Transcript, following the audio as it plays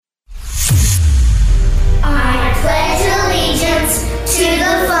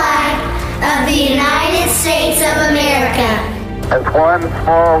It's one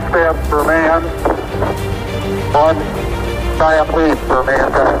small step for man, one giant leap for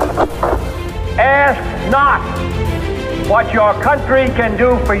mankind. Ask not what your country can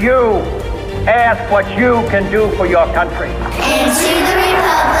do for you. Ask what you can do for your country. And to the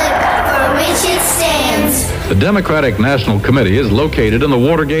republic for which it stands. The Democratic National Committee is located in the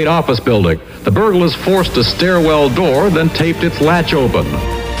Watergate office building. The burglars forced a stairwell door, then taped its latch open.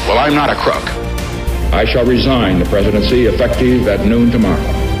 Well, I'm not a crook. I shall resign the presidency effective at noon tomorrow.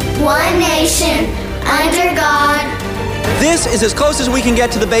 One nation, under God. This is as close as we can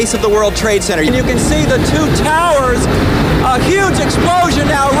get to the base of the World Trade Center. And you can see the two towers, a huge explosion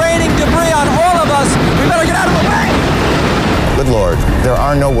now raining debris on all of us. We better get out of the way. Good Lord, there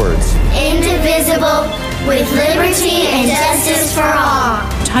are no words. Indivisible, with liberty and justice for all.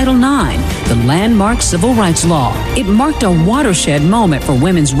 Title IX, the landmark civil rights law. It marked a watershed moment for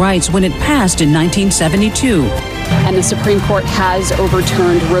women's rights when it passed in 1972. And the Supreme Court has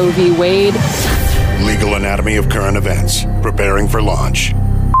overturned Roe v. Wade. Legal Anatomy of Current Events, preparing for launch.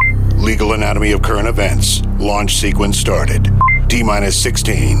 Legal Anatomy of Current Events, launch sequence started. T-minus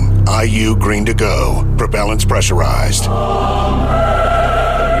 16, IU green to go, propellants pressurized.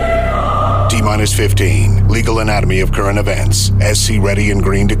 T-minus 15, Legal Anatomy of Current Events, SC ready and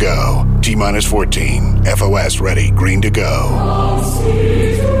green to go. T-minus 14, FOS ready, green to go.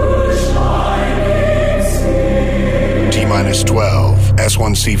 T-minus 12,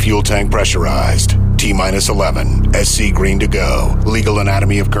 S1C fuel tank pressurized. T-minus 11, SC green to go. Legal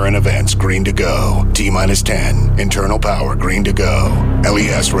Anatomy of Current Events, green to go. T-minus 10, internal power, green to go.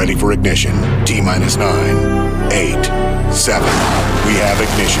 LES ready for ignition. T-minus 9, 8, 7, we have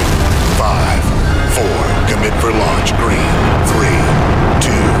ignition. 5, 4, commit for launch, green. 3, 2,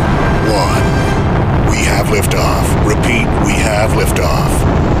 1. We have liftoff. Repeat, we have liftoff.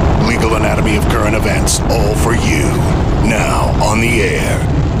 Legal Anatomy of Current Events, all for you. Now, on the air.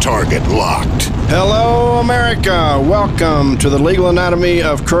 Target locked. Hello, America. Welcome to the Legal Anatomy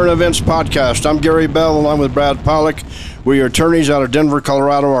of Current Events podcast. I'm Gary Bell, along with Brad Pollock. We are attorneys out of Denver,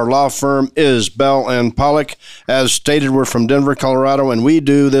 Colorado. Our law firm is Bell and Pollock. As stated, we're from Denver, Colorado, and we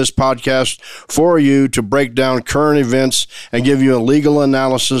do this podcast for you to break down current events and give you a legal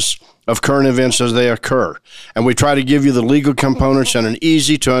analysis of current events as they occur. And we try to give you the legal components in an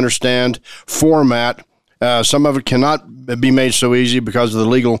easy-to-understand format. Some of it cannot be made so easy because of the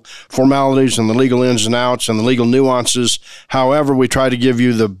legal formalities and the legal ins and outs and the legal nuances. However, we try to give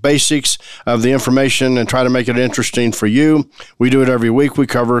you the basics of the information and try to make it interesting for you. We do it every week. We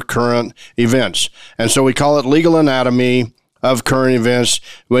cover current events. And so we call it Legal Anatomy of Current Events.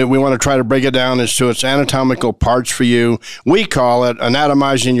 We want to try to break it down as to its anatomical parts for you. We call it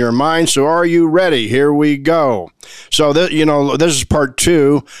Anatomizing Your Mind. So are you ready? Here we go. So, this is part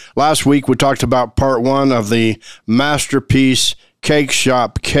 2. Last week we talked about part 1 of the Masterpiece Cake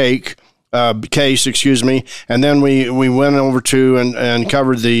Shop case, and then we went over to and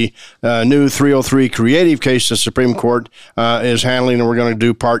covered the new 303 creative case the Supreme Court is handling, and we're going to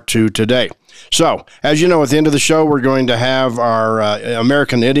do part 2 today. So, as you know, at the end of the show, we're going to have our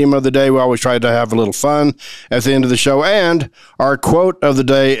American idiom of the day. We always try to have a little fun at the end of the show, and our quote of the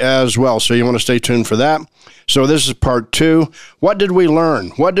day as well. So you want to stay tuned for that. So this is part 2. What did we learn?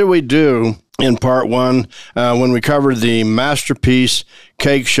 What did we do in part 1 when we covered the Masterpiece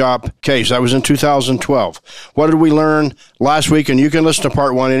Cake Shop case? That was in 2012. What did we learn last week? And you can listen to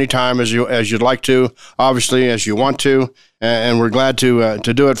part 1 anytime as you'd like to, obviously as you want to, and we're glad to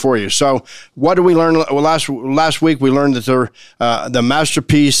do it for you. So what did we learn? Well, last week we learned that the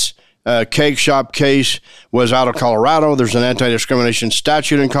Masterpiece Cake Shop case was out of Colorado. There's an anti-discrimination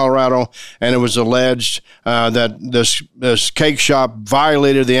statute in Colorado, and it was alleged that this cake shop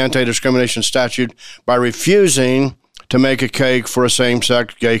violated the anti-discrimination statute by refusing to make a cake for a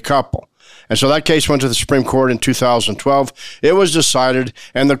same-sex gay couple. And so that case went to the Supreme Court in 2012. It was decided,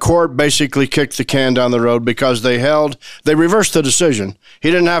 and the court basically kicked the can down the road because they reversed the decision.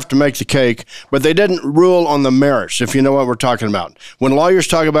 He didn't have to make the cake, but they didn't rule on the merits, if you know what we're talking about. When lawyers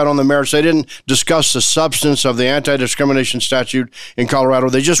talk about on the merits, they didn't discuss the substance of the anti-discrimination statute in Colorado.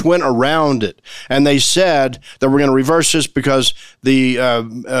 They just went around it. And they said that we're going to reverse this because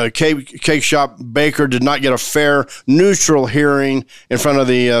the cake shop baker did not get a fair, neutral hearing in front of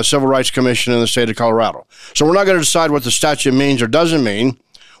the Civil Rights Commission in the state of Colorado. So we're not going to decide what the statute means or doesn't mean.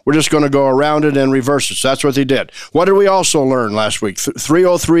 We're just going to go around it and reverse it. So that's what they did. What did we also learn last week?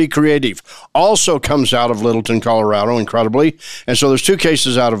 303 Creative also comes out of Littleton, Colorado, incredibly. And so there's 2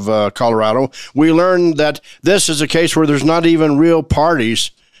 cases out of Colorado. We learned that this is a case where there's not even real parties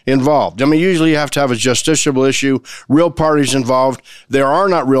involved. I mean, usually you have to have a justiciable issue, real parties involved. There are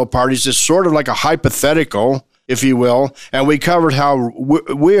not real parties. It's sort of like a hypothetical. if you will, and we covered how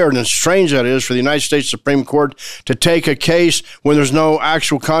weird and strange that is for the United States Supreme Court to take a case when there's no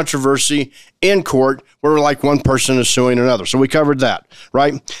actual controversy in court where like one person is suing another. So we covered that,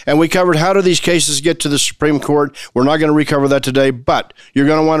 right? And we covered how do these cases get to the Supreme Court. We're not going to recover that today, but you're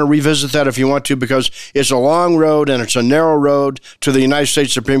going to want to revisit that if you want to, because it's a long road and it's a narrow road to the United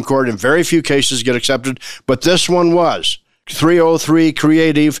States Supreme Court, and very few cases get accepted. But this one was 303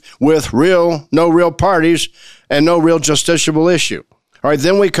 creative with no real parties and no real justiciable issue. All right,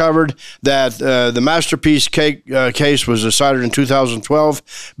 then we covered that the Masterpiece case was decided in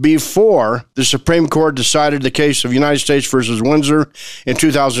 2012 before the Supreme Court decided the case of United States versus Windsor in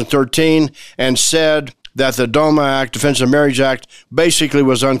 2013 and said that the DOMA Act, Defense of Marriage Act, basically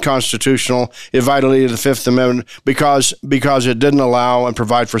was unconstitutional. It violated the Fifth Amendment because it didn't allow and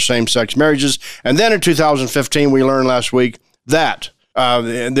provide for same-sex marriages. And then in 2015, we learned last week that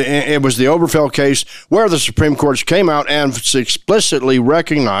it was the Obergefell case where the Supreme Court came out and explicitly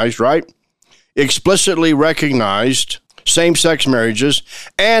recognized same-sex marriages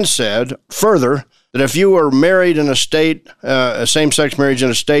and said further that if you are married in a state, a same-sex marriage in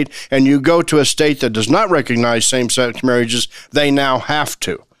a state, and you go to a state that does not recognize same-sex marriages, they now have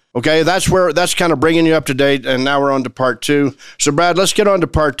to. Okay, that's kind of bringing you up to date, and now we're on to part two. So, Brad, let's get on to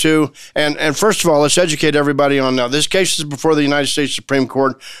part two. And first of all, let's educate everybody on now. This case is before the United States Supreme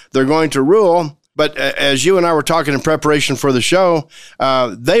Court. They're going to rule, but as you and I were talking in preparation for the show,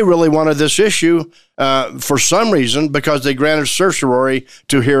 they really wanted this issue for some reason because they granted certiorari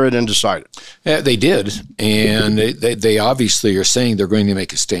to hear it and decide it. They did, and they obviously are saying they're going to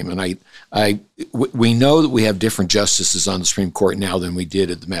make a statement. We know that we have different justices on the Supreme Court now than we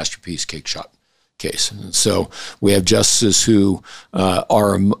did at the Masterpiece Cake Shop case. And so we have justices who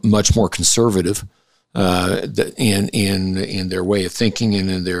are much more conservative in their way of thinking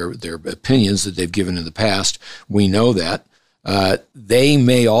and in their opinions that they've given in the past. We know that. They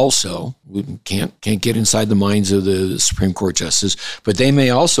may also, we can't get inside the minds of the Supreme Court justices, but they may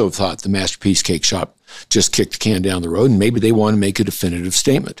also have thought the Masterpiece Cake Shop just kicked the can down the road, and maybe they want to make a definitive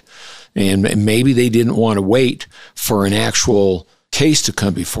statement. And maybe they didn't want to wait for an actual case to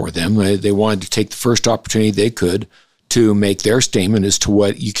come before them. They wanted to take the first opportunity they could to make their statement as to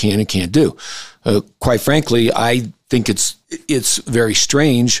what you can and can't do. Quite frankly, I think it's very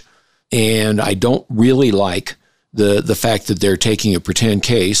strange, and I don't really like the fact that they're taking a pretend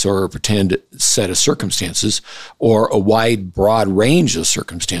case or a pretend set of circumstances or a wide, broad range of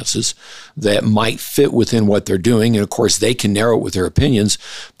circumstances that might fit within what they're doing. And of course, they can narrow it with their opinions.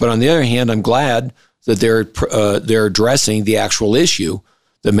 But on the other hand, I'm glad that they're addressing the actual issue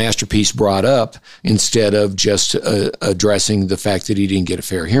the Masterpiece brought up instead of just addressing the fact that he didn't get a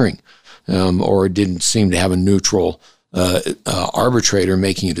fair hearing or didn't seem to have a neutral arbitrator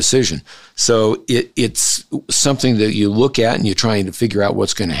making a decision. So it's something that you look at and you're trying to figure out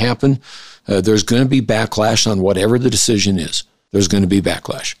what's going to happen. There's going to be backlash on whatever the decision is. There's going to be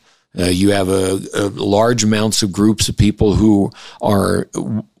backlash. You have a large amounts of groups of people who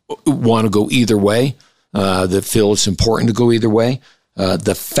want to go either way, that feel it's important to go either way.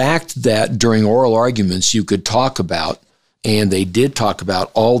 The fact that during oral arguments you could talk about, and they did talk about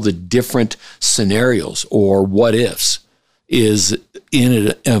all the different scenarios or what ifs, is in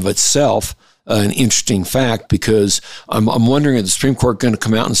and of itself an interesting fact, because I'm wondering if the Supreme Court going to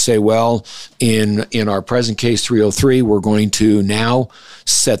come out and say, well, in our present case 303, we're going to now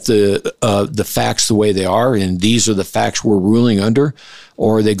set the facts the way they are, and these are the facts we're ruling under,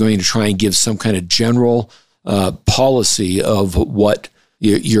 or are they going to try and give some kind of general policy of what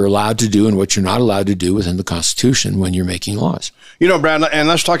you're allowed to do and what you're not allowed to do within the Constitution when you're making laws? You know, Brad, and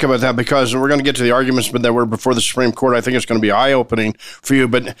let's talk about that because we're going to get to the arguments that were before the Supreme Court. I think it's going to be eye-opening for you.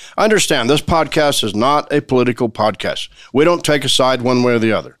 But understand, this podcast is not a political podcast. We don't take a side one way or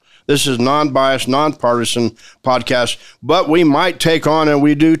the other. This is non-biased, non-partisan podcast, but we might take on, and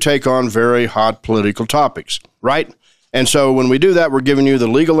we do take on, very hot political topics, right? And so when we do that, we're giving you the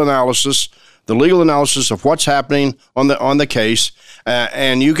legal analysis of what's happening on the case,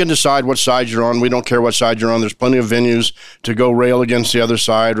 and you can decide what side you're on. We don't care what side you're on. There's plenty of venues to go rail against the other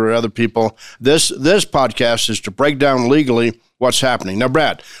side or other people. This podcast is to break down legally what's happening. Now,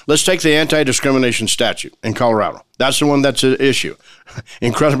 Brad, let's take the anti-discrimination statute in Colorado. That's the one that's an issue.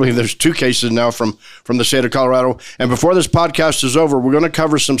 Incredibly, there's 2 cases now from the state of Colorado. And before this podcast is over, we're going to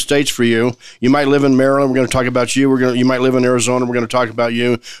cover some states for you. You might live in Maryland. We're going to talk about you. You might live in Arizona. We're going to talk about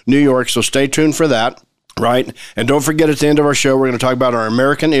you. New York. So stay tuned for that. Right? And don't forget, at the end of our show, we're going to talk about our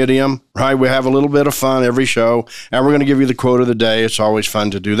American idiom, right? We have a little bit of fun every show, and we're going to give you the quote of the day. It's always fun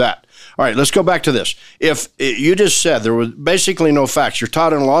to do that. All right, let's go back to this. If you just said there was basically no facts, you're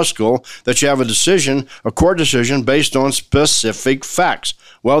taught in law school that you have a court decision based on specific facts.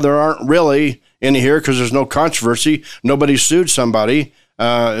 Well, there aren't really any here because there's no controversy. Nobody sued somebody.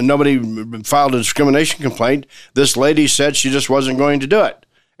 Nobody filed a discrimination complaint. This lady said she just wasn't going to do it.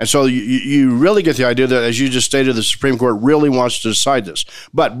 And so you really get the idea that, as you just stated, the Supreme Court really wants to decide this.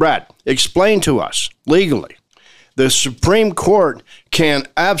 But, Brad, explain to us legally. The Supreme Court can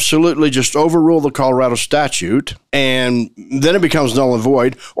absolutely just overrule the Colorado statute, and then it becomes null and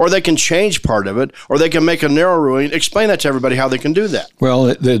void, or they can change part of it, or they can make a narrow ruling. Explain that to everybody how they can do that.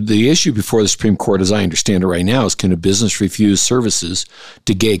 Well, the issue before the Supreme Court, as I understand it right now, is can a business refuse services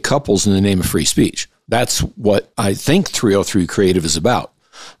to gay couples in the name of free speech? That's what I think 303 Creative is about.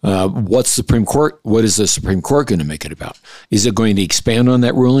 What is the Supreme Court going to make it about? Is it going to expand on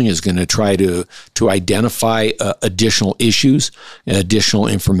that ruling? Is it going to try to identify additional issues, additional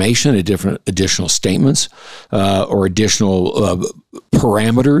information, additional statements, or additional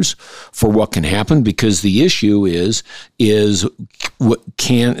parameters for what can happen? Because the issue is what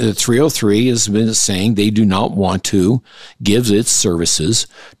can 303 has been saying they do not want to give its services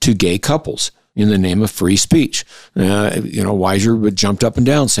to gay couples in the name of free speech. Weiser jumped up and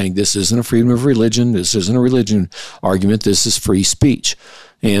down saying this isn't a freedom of religion, this isn't a religion argument, this is free speech.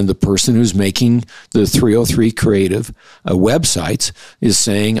 And the person who's making the 303 Creative websites is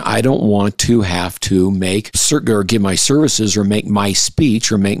saying, I don't want to have to make or give my services or make my speech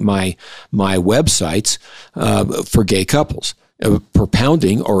or make my websites for gay couples,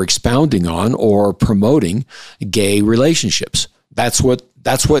 propounding or expounding on or promoting gay relationships. That's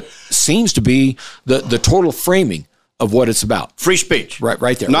what seems to be the total framing of what it's about. Free speech.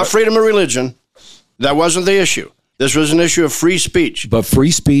 Right there. Not freedom of religion. That wasn't the issue. This was an issue of free speech. But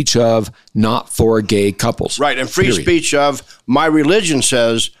free speech of not for gay couples. Right, and free speech of my religion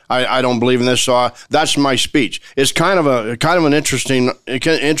says I don't believe in this, so that's my speech. It's kind of an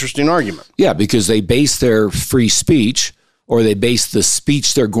interesting argument. Yeah, because they base their free speech, or they base the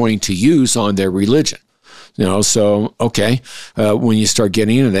speech they're going to use on their religion. So, okay, when you start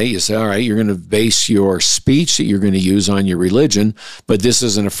getting into that, you say, all right, you're going to base your speech that you're going to use on your religion, but this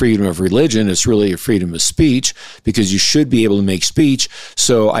isn't a freedom of religion. It's really a freedom of speech because you should be able to make speech.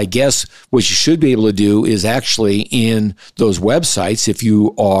 So I guess what you should be able to do is actually in those websites, if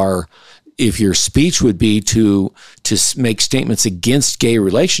your speech would be to make statements against gay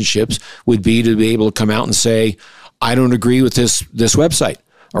relationships, would be to be able to come out and say, I don't agree with this website,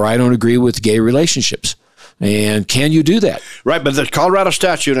 or I don't agree with gay relationships. And can you do that? Right, but the Colorado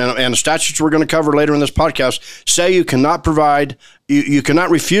statute and the statutes we're going to cover later in this podcast say you cannot provide, you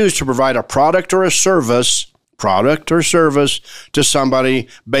cannot refuse to provide a product or service to somebody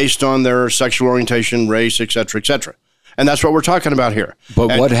based on their sexual orientation, race, et cetera, et cetera. And that's what we're talking about here.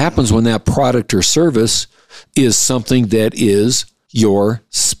 But what happens when that product or service is something that is your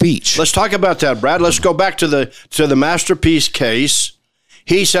speech? Let's talk about that, Brad. Let's go back to the Masterpiece case.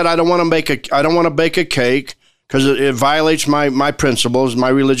 He said, I don't want to bake a cake because it violates my principles, my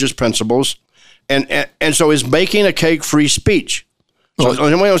religious principles. And so is baking a cake free speech? So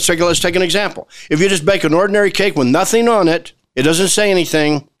let's take an example. If you just bake an ordinary cake with nothing on it, it doesn't say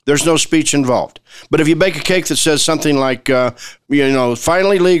anything, there's no speech involved. But if you bake a cake that says something like,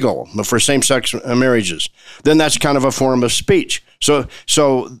 finally legal for same-sex marriages, then that's kind of a form of speech. So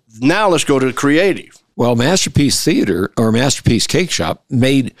now let's go to creative. Well, Masterpiece Theater or Masterpiece Cake Shop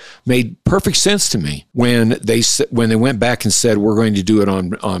made perfect sense to me when they went back and said we're going to do it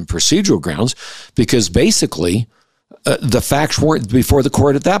on procedural grounds, because basically the facts weren't before the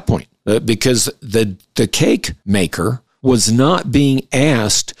court at that point, because the cake maker was not being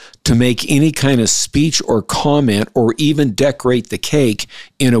asked to make any kind of speech or comment or even decorate the cake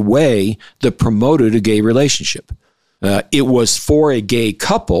in a way that promoted a gay relationship. It was for a gay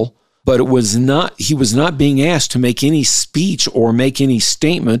couple, but he was not being asked to make any speech or make any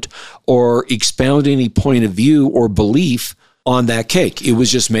statement or expound any point of view or belief on that cake. It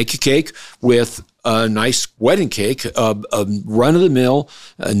was just make a cake with a nice wedding cake, a run-of-the-mill,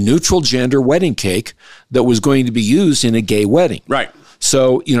 a neutral gender wedding cake that was going to be used in a gay wedding. Right.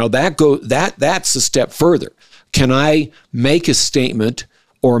 So, that's a step further. Can I make a statement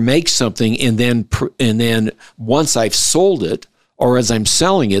or make something and then once I've sold it, or as I'm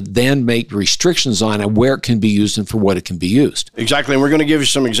selling it, then make restrictions on it where it can be used and for what it can be used? Exactly. And we're going to give you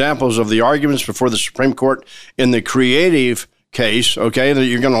some examples of the arguments before the Supreme Court in the creative case, okay, that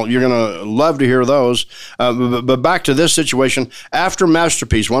you're gonna love to hear those. But back to this situation, after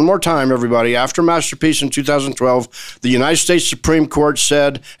Masterpiece, one more time, everybody, after Masterpiece in 2012, the United States Supreme Court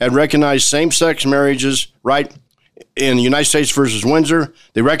said and recognized same-sex marriages, right, in the United States versus Windsor.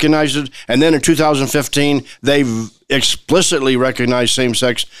 They recognized it, and then in 2015, they've explicitly recognized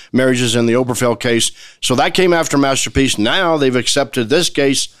same-sex marriages in the Obergefell case. So that came after Masterpiece. Now they've accepted this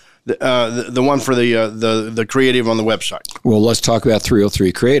case, the one for the creative on the website. Well, let's talk about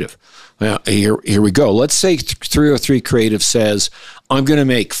 303 Creative. Now, here we go. Let's say 303 Creative says, I'm going to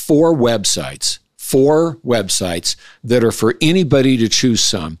make four websites that are for anybody to choose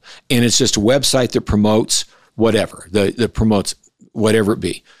some, and it's just a website that promotes whatever, that promotes whatever it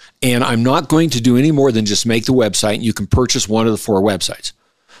be. And I'm not going to do any more than just make the website, and you can purchase one of the four websites.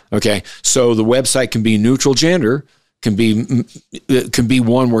 Okay, so the website can be neutral gender, can be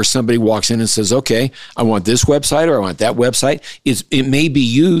one where somebody walks in and says, okay, I want this website or I want that website. It may be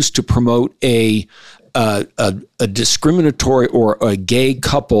used to promote a discriminatory or a gay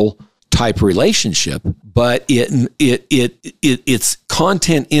couple type relationship, but its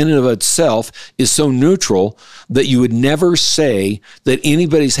content in and of itself is so neutral that you would never say that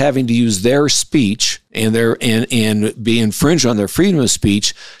anybody's having to use their speech and be infringed on their freedom of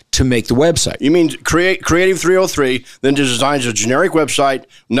speech to make the website. You mean Creative 303 then designs a generic website,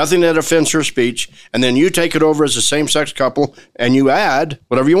 nothing that offends her speech, and then you take it over as a same-sex couple and you add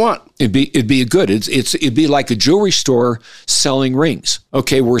whatever you want. It'd be good. It'd be like a jewelry store selling rings.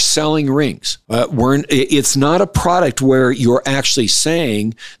 Okay, we're selling rings. It's not a product where you're actually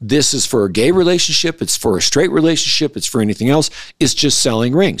saying this is for a gay relationship, it's for a straight relationship, it's for anything else. It's just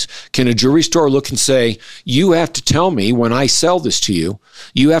selling rings. Can a jewelry store look and say, you have to tell me when I sell this to you,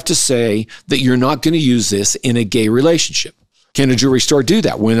 you have to say that you're not going to use this in a gay relationship? Can a jewelry store do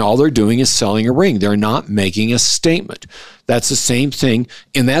that when all they're doing is selling a ring? They're not making a statement. That's the same thing.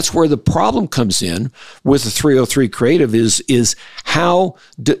 And that's where the problem comes in with the 303 Creative is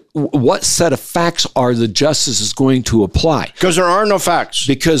what set of facts are the justices going to apply? Because there are no facts.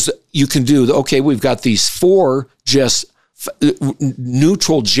 Because you can do, okay, we've got these four just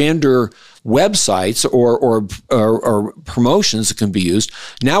neutral gender websites or promotions that can be used.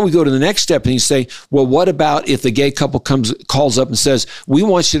 Now we go to the next step and you say, well, what about if the gay couple calls up and says, we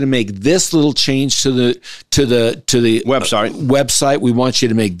want you to make this little change to the website. We want you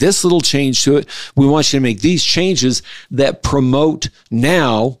to make this little change to it. We want you to make these changes that promote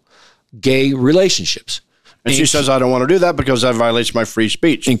now gay relationships. And she says, I don't want to do that because that violates my free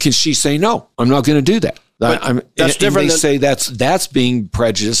speech. And can she say, no, I'm not going to do that? That's different. They say that's being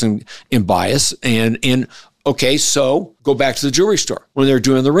prejudiced and biased. And okay, so go back to the jewelry store when they're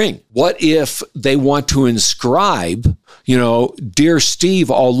doing the ring. What if they want to inscribe, dear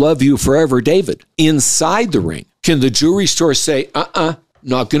Steve, I'll love you forever, David, inside the ring? Can the jewelry store say,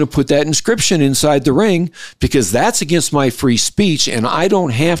 not going to put that inscription inside the ring because that's against my free speech and I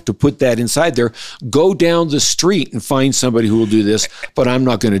don't have to put that inside there. Go down the street and find somebody who will do this, but I'm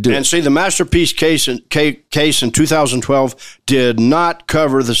not going to do it. And see, the Masterpiece case in 2012 did not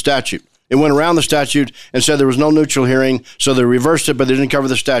cover the statute. It went around the statute and said there was no neutral hearing, so they reversed it, but they didn't cover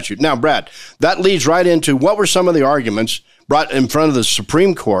the statute. Now, Brad, that leads right into what were some of the arguments brought in front of the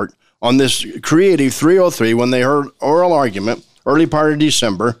Supreme Court on this Creative 303 when they heard oral argument early part of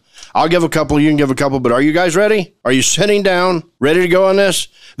December. I'll give a couple, you can give a couple, but are you guys ready? Are you sitting down, ready to go on this?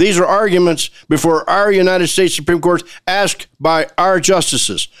 These are arguments before our United States Supreme Court asked by our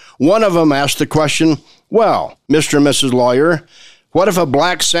justices. One of them asked the question, well, Mr. and Mrs. Lawyer, what if a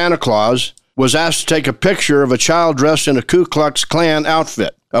black Santa Claus was asked to take a picture of a child dressed in a Ku Klux Klan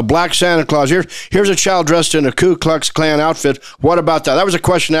outfit? A black Santa Claus. Here's a child dressed in a Ku Klux Klan outfit. What about that? That was a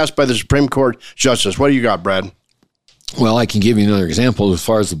question asked by the Supreme Court justice. What do you got, Brad? Well, I can give you another example as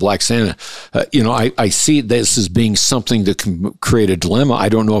far as the Black Santa. I see this as being something that can create a dilemma. I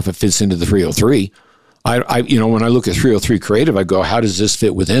don't know if it fits into the 303. When I look at 303 Creative, I go, how does this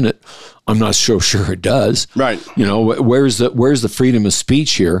fit within it? I'm not so sure it does. Right. Where's the freedom of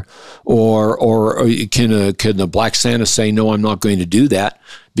speech here? Or can the Black Santa say, no, I'm not going to do that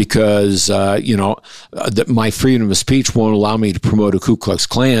because, my freedom of speech won't allow me to promote a Ku Klux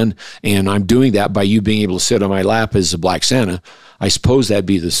Klan, and I'm doing that by you being able to sit on my lap as a Black Santa. I suppose that'd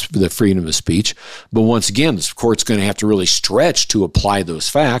be the freedom of speech. But once again, the court's going to have to really stretch to apply those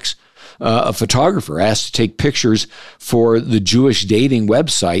facts. A photographer asked to take pictures for the Jewish dating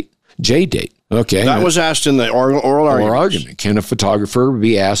website, JDate. Okay. That was asked in the oral argument. Can a photographer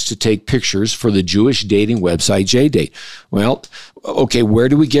be asked to take pictures for the Jewish dating website, JDate? Well, okay, where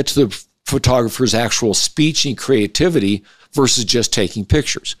do we get to the photographer's actual speech and creativity versus just taking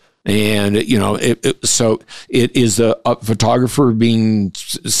pictures? And, so it is a photographer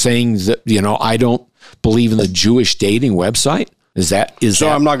saying that, I don't believe in the Jewish dating website.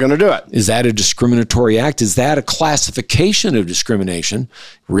 I'm not going to do it. Is that a discriminatory act? Is that a classification of discrimination?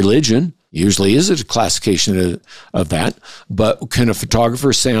 Religion usually is a classification of that. But can a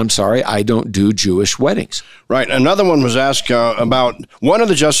photographer say, I'm sorry, I don't do Jewish weddings? Right. Another one was asked one of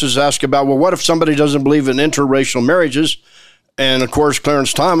the justices asked about, well, what if somebody doesn't believe in interracial marriages? And, of course,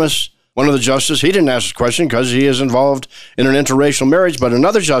 Clarence Thomas, one of the justices, he didn't ask the question because he is involved in an interracial marriage, but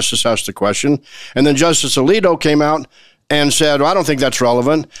another justice asked the question. And then Justice Alito came out and said, well, I don't think that's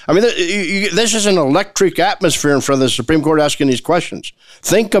relevant. I mean, this is an electric atmosphere in front of the Supreme Court asking these questions.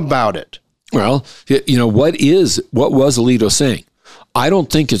 Think about it. Well, what was Alito saying? I don't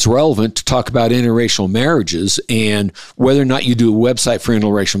think it's relevant to talk about interracial marriages and whether or not you do a website for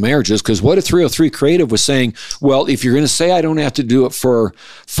interracial marriages, because what if 303 Creative was saying, well, if you're going to say I don't have to do it for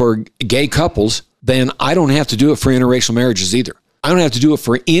gay couples, then I don't have to do it for interracial marriages either. I don't have to do it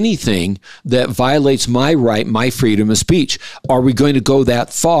for anything that violates my right, my freedom of speech. Are we going to go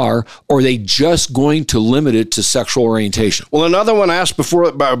that far, or are they just going to limit it to sexual orientation? Well, another one asked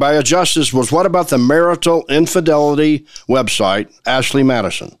before by a justice was, what about the marital infidelity website, Ashley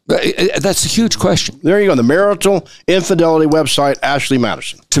Madison? That's a huge question. There you go. The marital infidelity website, Ashley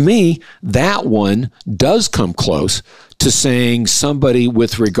Madison. To me, that one does come close to saying somebody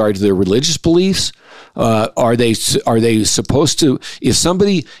with regard to their religious beliefs, are they supposed to, if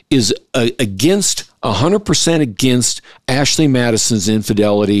somebody is against 100% against Ashley Madison's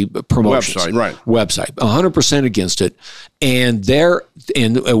infidelity promotions website, 100% against it, and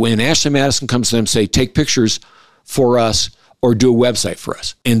when Ashley Madison comes to them and say, take pictures for us or do a website for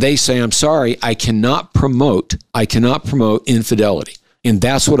us, and they say, I'm sorry, I cannot promote infidelity, and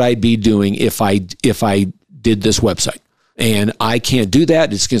that's what I'd be doing if I did this website. And I can't do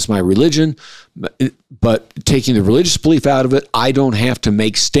that. It's against my religion. But taking the religious belief out of it, I don't have to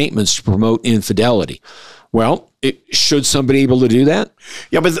make statements to promote infidelity. Well, should somebody be able to do that?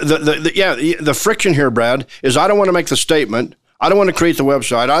 Yeah, but the friction here, Brad, is I don't want to make the statement. I don't want to create the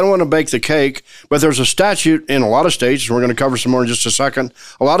website. I don't want to bake the cake. But there's a statute in a lot of states, we're going to cover some more in just a second,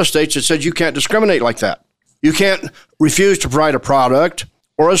 a lot of states that says you can't discriminate like that. You can't refuse to provide a product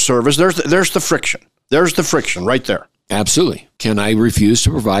or a service. There's the friction. There's the friction right there. Absolutely. Can I refuse to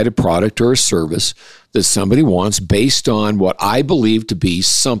provide a product or a service that somebody wants based on what I believe to be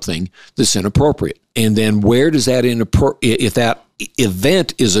something that's inappropriate? And then where does that if that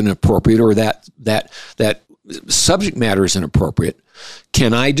event is inappropriate or that subject matter is inappropriate,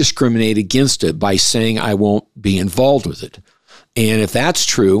 can I discriminate against it by saying I won't be involved with it? And if that's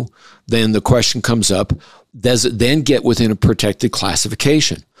true, then the question comes up, does it then get within a protected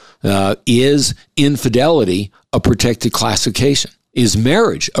classification? Is infidelity a protected classification? Is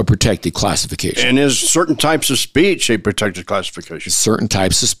marriage a protected classification? And is certain types of speech a protected classification? Certain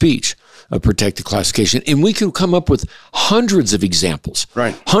types of speech a protected classification. And we can come up with hundreds of examples.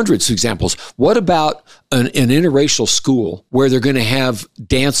 Right. Hundreds of examples. What about an interracial school where they're going to have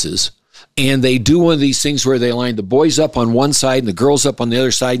dances and they do one of these things where they line the boys up on one side and the girls up on the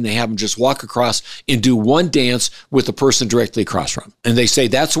other side, and they have them just walk across and do one dance with the person directly across from them. And they say,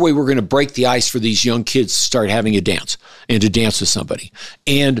 that's the way we're going to break the ice for these young kids to start having a dance and to dance with somebody.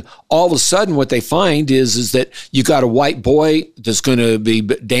 And all of a sudden what they find is that you got a white boy that's going to be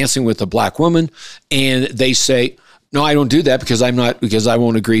dancing with a black woman, and they say, no, I don't do that because I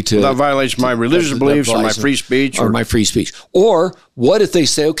won't agree to. That violates my religious beliefs or my free speech. Or my free speech. Or what if they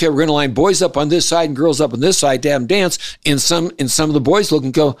say, okay, we're going to line boys up on this side and girls up on this side to have them dance, and some of the boys look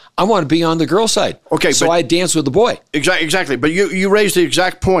and go, I want to be on the girl side. Okay, so I dance with the boy. Exactly. But you raised the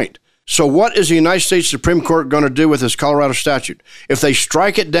exact point. So what is the United States Supreme Court going to do with this Colorado statute? If they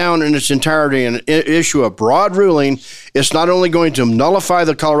strike it down in its entirety and issue a broad ruling, it's not only going to nullify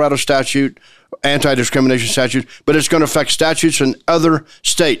the Colorado statute, anti-discrimination statute, but it's going to affect statutes in other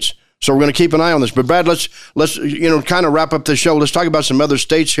states. So we're going to keep an eye on this. But Brad, let's kind of wrap up the show. Let's talk about some other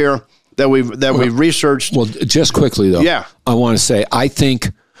states here that we've researched. Well, just quickly though, yeah, I want to say I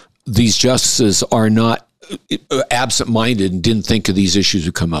think these justices are not absent-minded and didn't think of these issues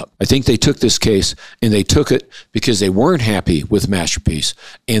would come up. I think they took this case and they took it because they weren't happy with Masterpiece,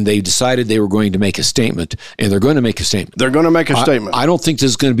 and they decided they were going to make a statement, and they're going to make a statement. They're going to make a statement. I don't think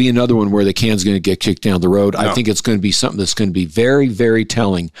there's going to be another one where the can's going to get kicked down the road. No. I think it's going to be something that's going to be very, very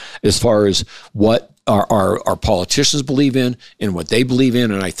telling as far as what our politicians believe in and what they believe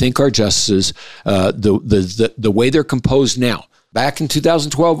in. And I think our justices, the way they're composed now, back in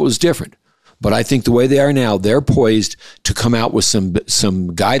 2012, it was different. But I think the way they are now, they're poised to come out with some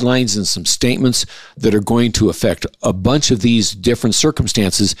guidelines and some statements that are going to affect a bunch of these different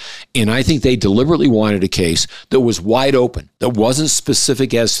circumstances. And I think they deliberately wanted a case that was wide open, that wasn't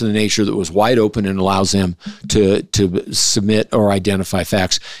specific as to the nature, that was wide open and allows them to submit or identify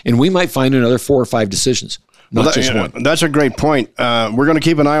facts. And we might find another 4 or 5 decisions. Not just one. That's a great point. We're going to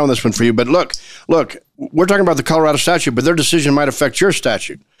keep an eye on this one for you. But look, we're talking about the Colorado statute, but their decision might affect your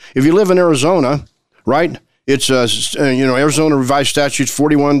statute. If you live in Arizona, right, it's, Arizona Revised Statutes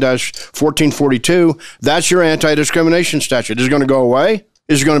 41-1442. That's your anti-discrimination statute. Is it going to go away?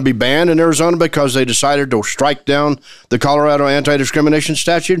 Is it going to be banned in Arizona because they decided to strike down the Colorado anti-discrimination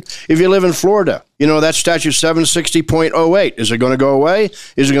statute? If you live in Florida, that statute 760.08. Is it going to go away?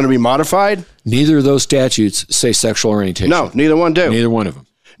 Is it going to be modified? Neither of those statutes say sexual orientation. No, neither one do. Neither one of them.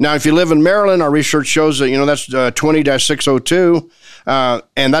 Now, if you live in Maryland, our research shows that, that's 20-602,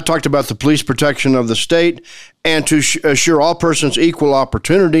 and that talked about the police protection of the state and to assure all persons equal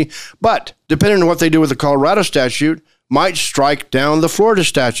opportunity. But depending on what they do with the Colorado statute, might strike down the Florida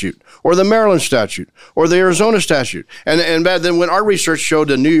statute or the Maryland statute or the Arizona statute. And then when our research showed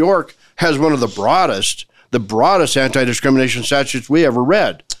that New York has one of the broadest anti-discrimination statutes we ever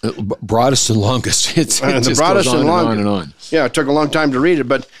read. Broadest and longest. It the just broadest goes on and longest. On and on. Yeah, it took a long time to read it,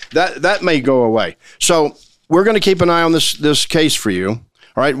 but that may go away. So we're going to keep an eye on this case for you. All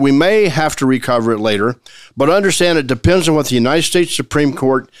right, we may have to recover it later, but understand it depends on what the United States Supreme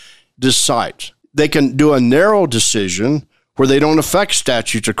Court decides. They can do a narrow decision where they don't affect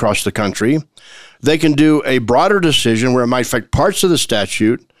statutes across the country. They can do a broader decision where it might affect parts of the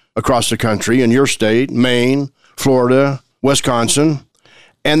statute across the country in your state, Maine, Florida, Wisconsin.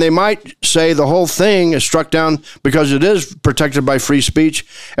 And they might say the whole thing is struck down because it is protected by free speech,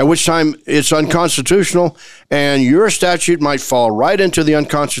 at which time it's unconstitutional, and your statute might fall right into the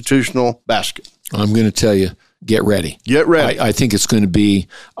unconstitutional basket. I'm going to tell you, get ready. Get ready. I think there's going to be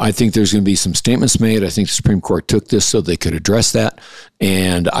some statements made. I think the Supreme Court took this so they could address that.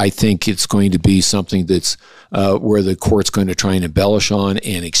 And I think it's going to be something that's where the court's going to try and embellish on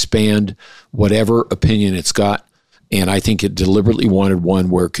and expand whatever opinion it's got. And I think it deliberately wanted one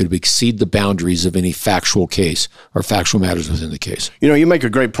where it could exceed the boundaries of any factual case or factual matters within the case. You make a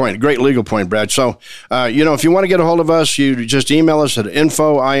great point, great legal point, Brad. So, if you want to get a hold of us, you just email us at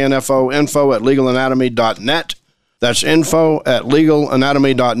info@legalanatomy.net. That's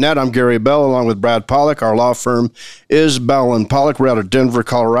info@legalanatomy.net. I'm Gary Bell, along with Brad Pollock. Our law firm is Bell & Pollock. We're out of Denver,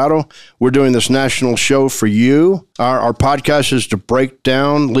 Colorado. We're doing this national show for you. Our podcast is to break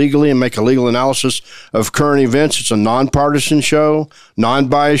down legally and make a legal analysis of current events. It's a nonpartisan show,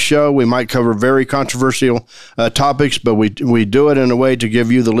 non-biased show. We might cover very controversial topics, but we do it in a way to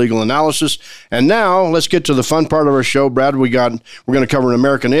give you the legal analysis. And now let's get to the fun part of our show, Brad. We're going to cover an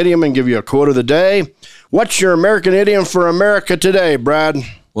American idiom and give you a quote of the day. What's your American idiom for America today, Brad?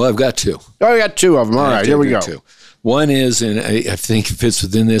 Well, I've got 2. Oh, you got 2 of them. All right, here we go. 2. One is, and I think it fits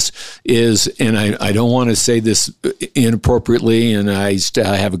within this, and I don't want to say this inappropriately, and I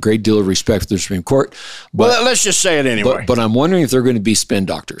have a great deal of respect for the Supreme Court. But, well, let's just say it anyway. But I'm wondering if they're going to be spin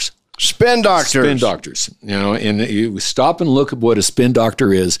doctors. Spin doctors. Spin doctors. And you stop and look at what a spin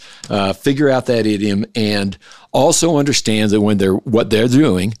doctor is, figure out that idiom, and also understand that what they're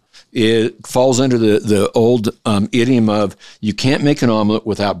doing, it falls under the old idiom of you can't make an omelet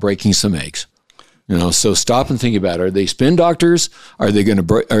without breaking some eggs. So stop and think about it. Are they spin doctors? Are they going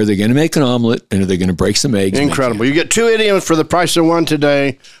to make an omelet, and are they going to break some eggs? Incredible. You get 2 idioms for the price of 1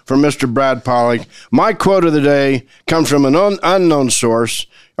 today from Mr. Brad Pollock. My quote of the day comes from an unknown source.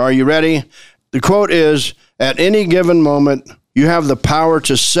 Are you ready? The quote is, at any given moment, you have the power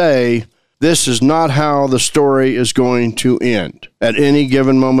to say, this is not how the story is going to end. At any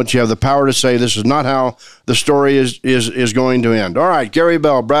given moment, you have the power to say, this is not how the story is going to end. All right, Gary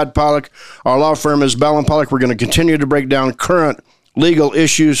Bell, Brad Pollock. Our law firm is Bell & Pollock. We're going to continue to break down current legal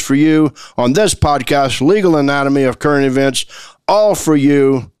issues for you on this podcast, Legal Anatomy of Current Events, all for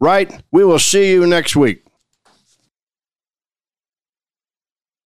you, right? We will see you next week.